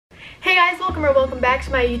Hey guys, welcome back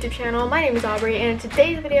to my YouTube channel. My name is Aubrey, and in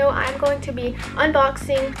today's video I'm going to be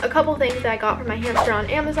unboxing a couple things that I got from my hamster on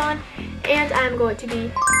Amazon, and I'm going to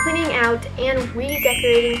be cleaning out and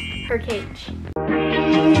redecorating her cage.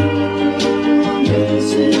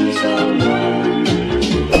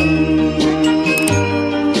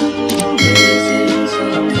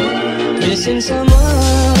 Missing someone.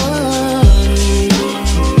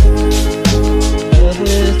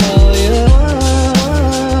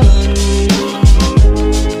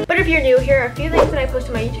 Here are a few things that I post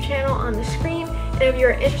on my YouTube channel on the screen, and if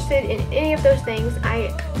you're interested in any of those things,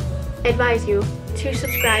 I advise you to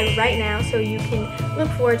subscribe right now so you can look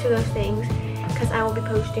forward to those things, because I will be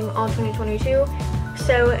posting all 2022.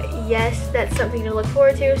 So yes, that's something to look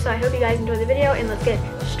forward to. So I hope you guys enjoy the video, and let's get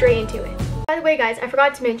straight into it. By the way guys, I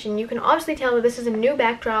forgot to mention, you can obviously tell that this is a new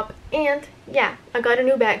backdrop, and yeah, I got a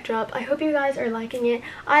new backdrop. I hope you guys are liking it.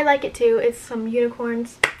 I like it too. It's some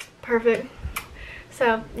unicorns. Perfect.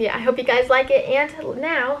 So yeah, I hope you guys like it, and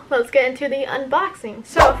now let's get into the unboxing.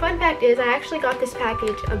 So a fun fact is, I actually got this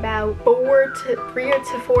package about 3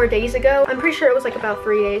 to 4 days ago. I'm pretty sure it was like about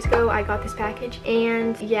 3 days ago I got this package,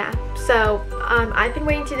 and yeah, so I've been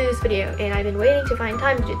waiting to do this video, and I've been waiting to find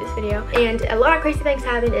time to do this video, and a lot of crazy things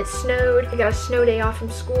happened. It snowed, I got a snow day off from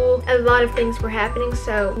school, a lot of things were happening,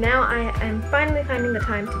 so now I am finally finding the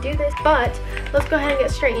time to do this. But let's go ahead and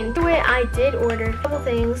get straight into it. I did order a couple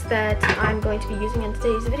things that I'm going to be using in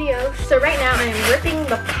today's video. So right now I am ripping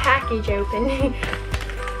the package open.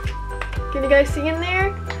 Can you guys see in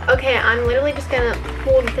there? Okay, I'm literally just gonna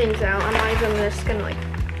pull the things out. I'm not even just gonna like...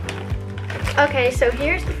 Okay, so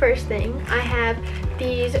here's the first thing. I have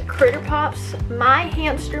these Critter Pops. My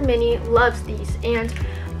hamster Minnie loves these, and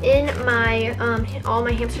in my all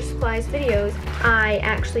my hamster supplies videos, I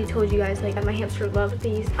actually told you guys like that my hamster loves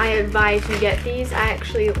these. I advise you get these. I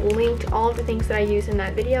actually linked all of the things that I use in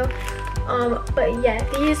that video. But yeah,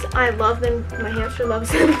 these, I love them. My hamster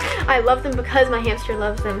loves them. I love them because my hamster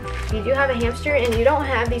loves them. If you do have a hamster and you don't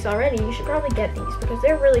have these already, you should probably get these because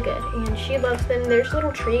they're really good, and she loves them. There's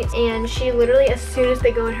little treats, and she literally, as soon as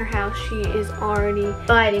they go in her house, she is already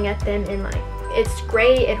biting at them, and like, it's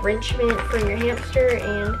great enrichment for your hamster,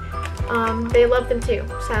 and they love them too.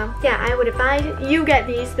 So yeah, I would advise you get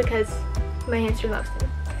these because my hamster loves them.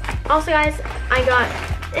 Also guys, I got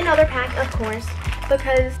another pack, of course,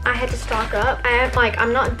 because I had to stock up.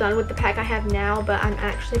 I'm not done with the pack I have now, but I'm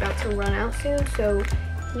actually about to run out soon, so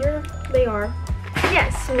here they are.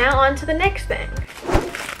 Yes, now on to the next thing.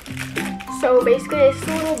 So basically it's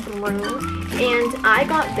a little broom, and I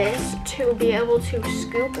got this to be able to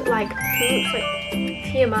scoop like poops, like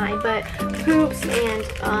TMI, but poops and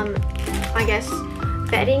I guess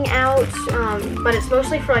bedding out, but it's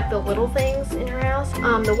mostly for like the little things in her house.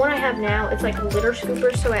 The one I have now, it's like a litter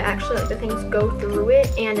scooper, so I actually like the things go through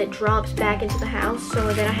it and it drops back into the house,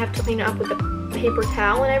 so then I have to clean it up with the paper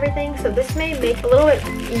towel and everything. So this may make it a little bit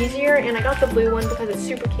easier, and I got the blue one because it's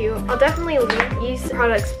super cute. I'll definitely link these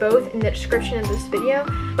products both in the description of this video.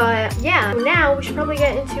 But yeah, now we should probably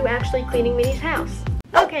get into actually cleaning Minnie's house.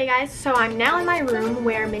 Okay guys, so I'm now in my room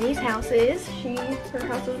where Minnie's house is. Her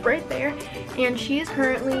house is right there, and she is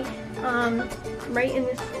currently right in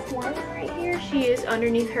this corner right here. She is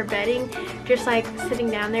underneath her bedding, just like sitting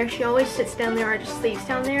down there. She always sits down there or just sleeps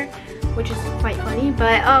down there, which is quite funny.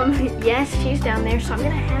 But yes, she's down there, so I'm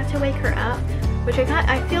gonna have to wake her up, which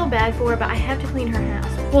I feel bad for, but I have to clean her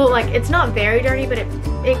house. Well, like, it's not very dirty, but it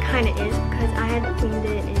kind of is, because I haven't cleaned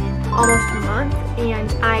it in almost a month, and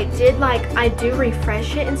I do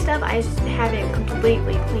refresh it and stuff. I just haven't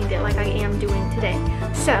completely cleaned it like I am doing today.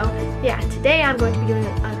 So yeah, today I'm going to be doing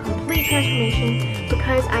a complete transformation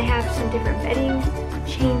because I have some different bedding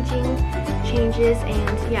changes,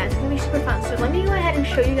 and yeah, it's gonna be super fun. So let me go ahead and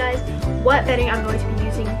show you guys what bedding I'm going to be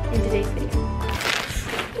using in today's video.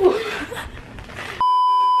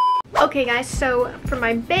 Okay guys, so for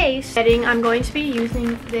my base bedding, I'm going to be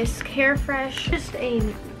using this Carefresh, just a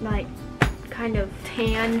like kind of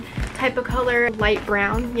tan type of color, light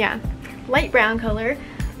brown, yeah, light brown color.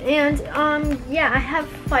 And yeah, I have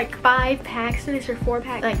like 5 packs of this, or 4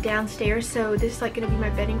 packs like downstairs, so this is like gonna be my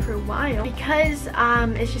bedding for a while because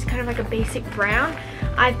it's just kind of like a basic brown.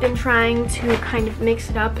 I've been trying to kind of mix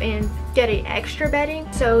it up and get an extra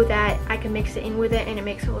bedding so that I can mix it in with it, and it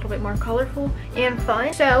makes it a little bit more colorful and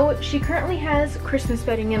fun. So she currently has Christmas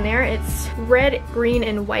bedding in there. It's red, green,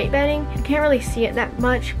 and white bedding. You can't really see it that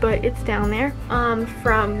much, but it's down there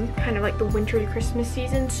from kind of like the winter to Christmas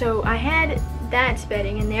season. So I had that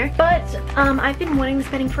bedding in there, but I've been wanting this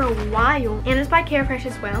bedding for a while, and it's by Carefresh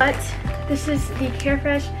as well. But this is the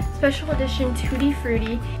Carefresh Special Edition Tutti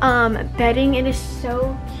Frutti bedding. It is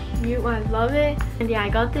so cute. I love it. And yeah, I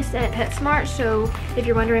got this at PetSmart, so if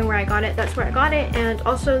you're wondering where I got it, that's where I got it. And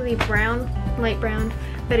also the brown, light brown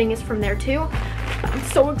bedding is from there too. I'm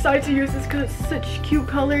so excited to use this because it's such cute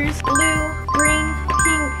colors. Blue, green,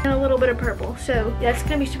 pink, and a little bit of purple. So yeah, it's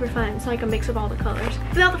gonna be super fun. It's like a mix of all the colors.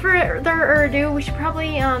 Without further ado, we should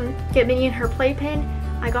probably get Minnie in her playpen.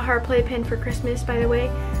 I got her a playpen for Christmas, by the way.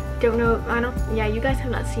 Yeah, you guys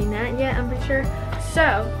have not seen that yet, I'm pretty sure.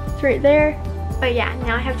 So, it's right there. But yeah,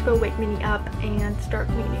 now I have to go wake Minnie up and start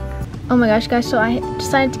cleaning. Oh my gosh, guys, so I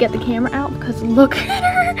decided to get the camera out because look at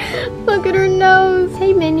her. Look at her nose.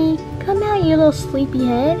 Hey, Minnie, come out, you little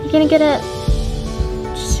sleepyhead. You're gonna get a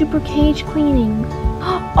super cage cleaning.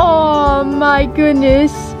 Oh my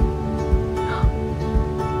goodness.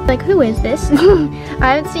 Like, who is this?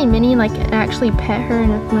 I haven't seen Minnie like actually pet her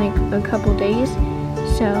in like a couple days.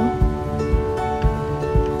 So,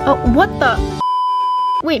 oh, what the?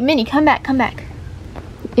 Wait, Minnie, come back, come back.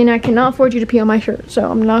 And I cannot afford you to pee on my shirt, so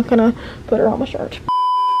I'm not gonna put her on my shirt.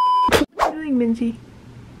 What are you doing, Minzy?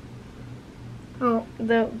 Oh,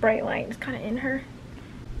 the bright light is kind of in her.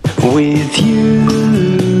 With you,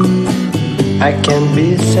 I can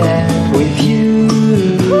be sad with you.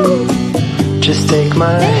 Just take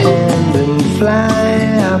my hand and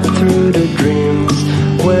fly up through the dreams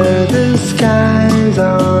where the skies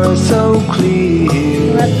are so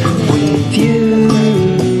clear with you.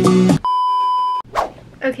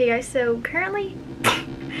 Okay guys, so currently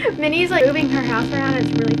Minnie's like moving her house around.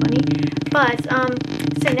 It's really funny. But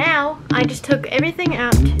so now I just took everything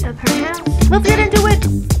out of her house. Let's get into it.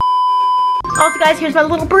 Also guys, here's my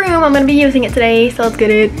little broom. I'm gonna be using it today, so let's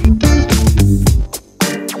get it.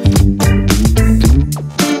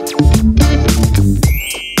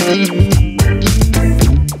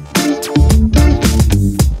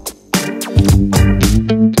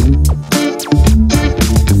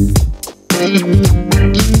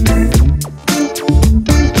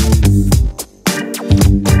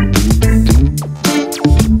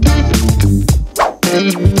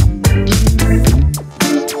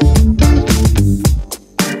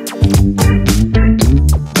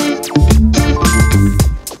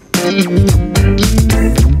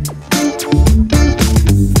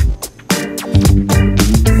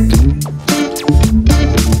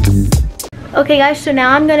 Okay guys, so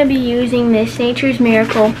now I'm going to be using this Nature's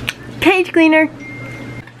Miracle cage cleaner.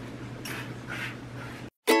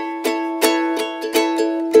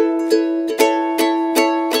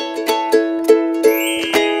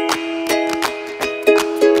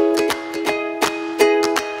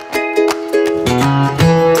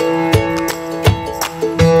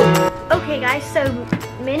 Okay guys, so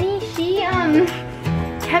Minnie, she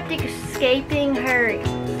kept escaping her,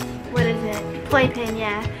 what is it, playpen,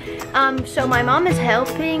 yeah. So my mom is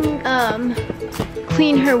helping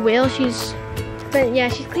clean her wheel. She's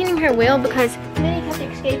cleaning her wheel because Minnie kept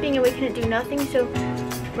escaping and we couldn't do nothing, so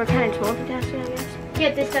we're kind of multitasking, I guess.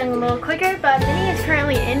 Get this done a little quicker, but Minnie is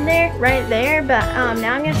currently in there, right there, but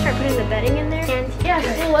now I'm gonna start putting the bedding in there. And yeah,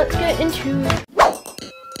 so let's get into it.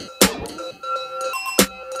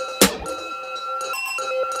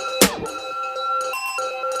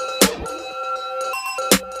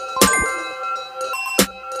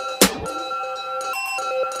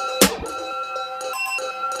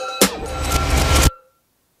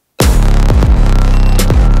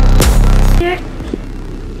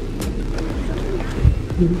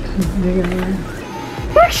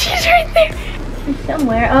 Look, she's right there. She's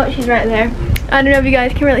somewhere. Oh, she's right there. I don't know if you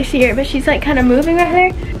guys can really see her, but she's like kind of moving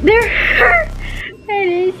right there. There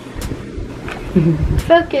it is.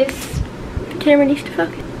 Focus. The camera needs to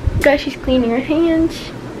focus. Guys, she's cleaning her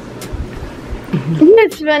hands.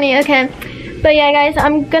 That's funny. Okay. But yeah, guys,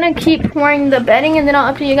 I'm gonna keep pouring the bedding, and then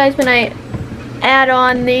I'll update you guys when I add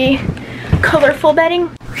on the colorful bedding.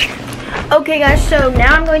 Okay, guys, so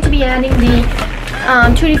now I'm going to be adding the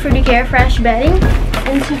Tutti Frutti Carefresh bedding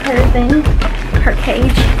into her thing, her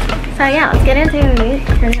cage. So yeah, let's get into it.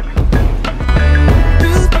 Turn it on.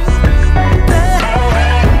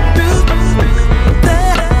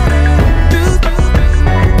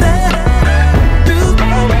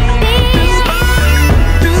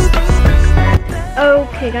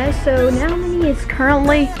 Okay guys, so now Minnie is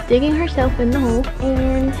currently digging herself in the hole,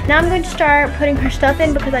 and now I'm going to start putting her stuff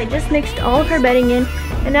in because I just mixed all of her bedding in,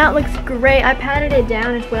 and now it looks great. I patted it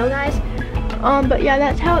down as well, guys. But yeah,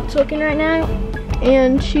 that's how it's looking right now,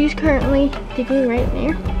 and she's currently digging right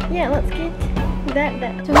there. Yeah, let's get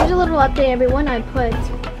that. So here's a little update, everyone. I put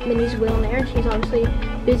Minnie's wheel in there, and she's obviously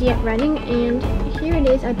busy at running, and here it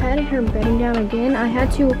is. I patted her bedding down again. I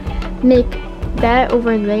had to make that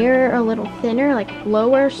over there a little thinner, like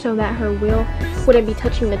lower, so that her wheel wouldn't be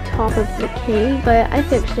touching the top of the cage, but I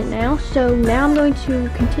fixed it now. So now I'm going to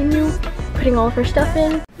continue putting all of her stuff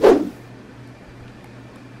in.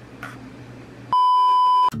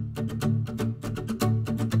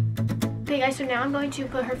 Okay guys, so now I'm going to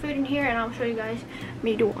put her food in here and I'll show you guys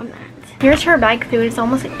me doing that. Here's her bag food. It's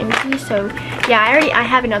almost empty, so yeah, I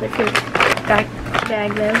have another food bag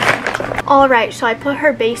there. Alright, so I put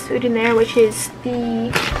her base food in there, which is the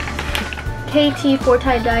KT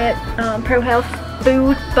 4-Type Diet Pro Health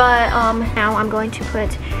food, but now I'm going to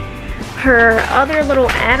put her other little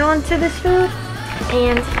add-on to this food,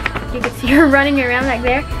 and you can see her running around back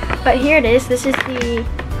there. But here it is. This is the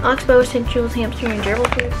Aubrixx Essentials Hamster and Gerbil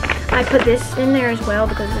food. I put this in there as well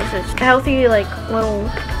because this is healthy, like little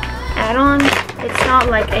add-on. It's not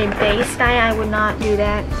like a base diet. I would not do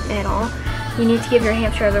that at all. You need to give your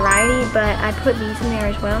hamster a variety, but I put these in there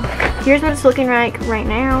as well. Here's what it's looking like right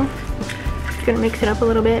now. Just gonna mix it up a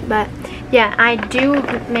little bit, but yeah, I do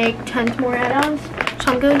make tons more add-ons.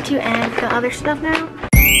 So I'm going to add the other stuff now.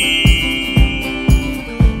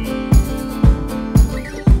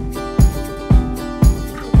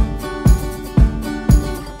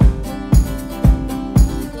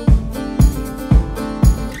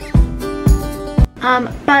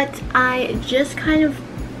 But I just kind of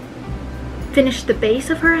finished the base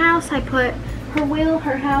of her house. I put her wheel,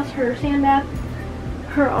 her house, her sand bath,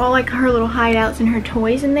 all like her little hideouts and her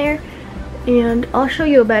toys in there. And I'll show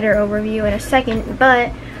you a better overview in a second.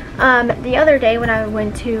 But the other day when I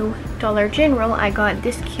went to Dollar General, I got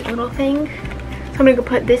this cute little thing. So I'm gonna go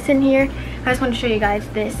put this in here. I just want to show you guys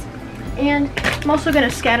this. And I'm also gonna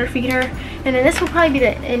scatter feed her. And then this will probably be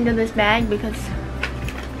the end of this bag because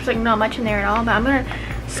there's like not much in there at all. But I'm gonna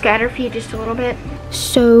scatter feed just a little bit.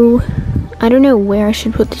 So I don't know where I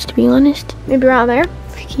should put this, to be honest. Maybe right there.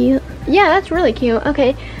 It's cute. Yeah, that's really cute.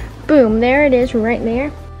 Okay, boom, there it is right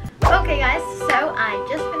there. Okay guys, so I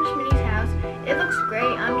just finished Minnie's house. It looks great.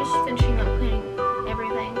 I'm just finishing up cleaning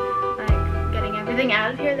everything, like getting everything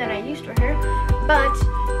out of here that I used for her. But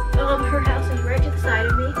her house is right to the side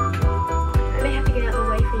of me. I may have to get out of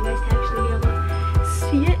the way for you guys to actually be able to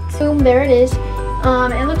see it. Boom, there it is.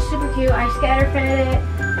 It looks super cute. I scatter fed it,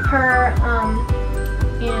 her,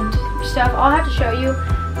 and stuff. I'll have to show you,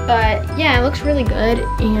 but yeah, it looks really good,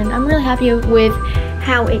 and I'm really happy with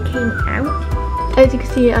how it came out. As you can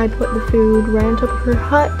see, I put the food right on top of her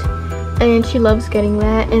hut, and she loves getting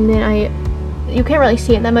that. And then you can't really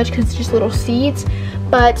see it that much because it's just little seeds,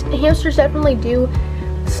 but hamsters definitely do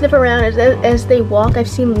sniff around as they walk. I've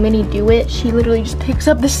seen Minnie do it. She literally just picks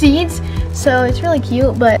up the seeds, so it's really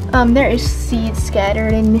cute. But there is seeds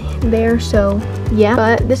scattered in there, so yeah.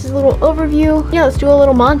 But this is a little overview. Yeah, let's do a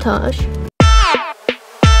little montage.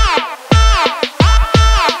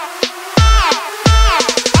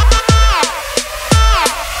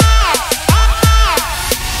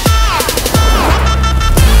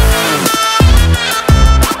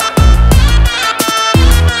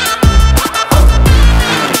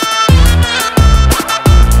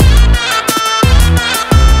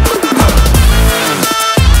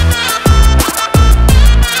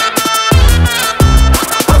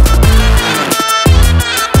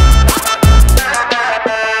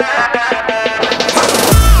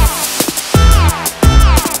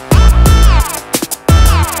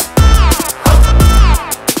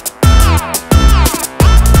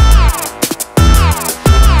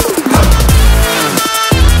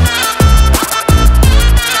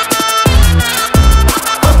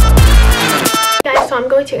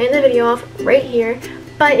 To end the video off right here,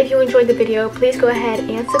 but if you enjoyed the video, please go ahead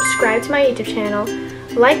and subscribe to my YouTube channel,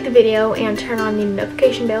 like the video, and turn on the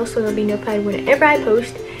notification bell so you'll be notified whenever I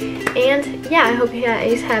post. And yeah, I hope you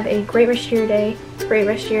guys have a great rest of your day, great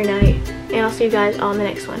rest of your night, and I'll see you guys on the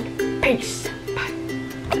next one. Peace.